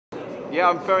Yeah,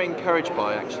 I'm very encouraged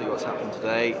by actually what's happened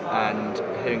today and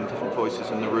hearing different voices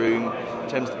in the room in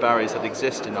terms of the barriers that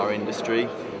exist in our industry.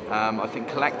 I think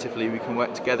collectively we can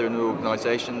work together in an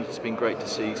organisation. It's been great to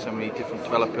see so many different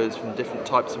developers from different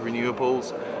types of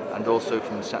renewables and also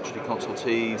from statutory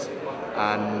consultees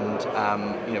and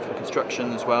from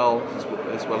construction as well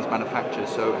as manufacturers.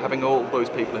 So having all those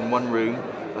people in one room,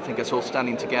 I think us all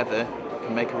standing together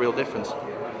can make a real difference.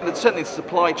 And certainly the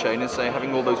supply chain, as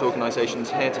having all those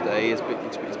organisations here today,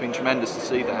 it's been tremendous to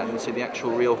see that and see the actual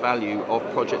real value of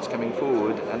projects coming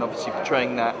forward, and obviously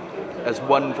portraying that as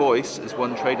one voice, as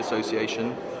one trade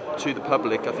association to the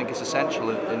public, I think is essential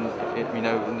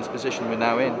in this position we're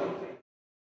now in.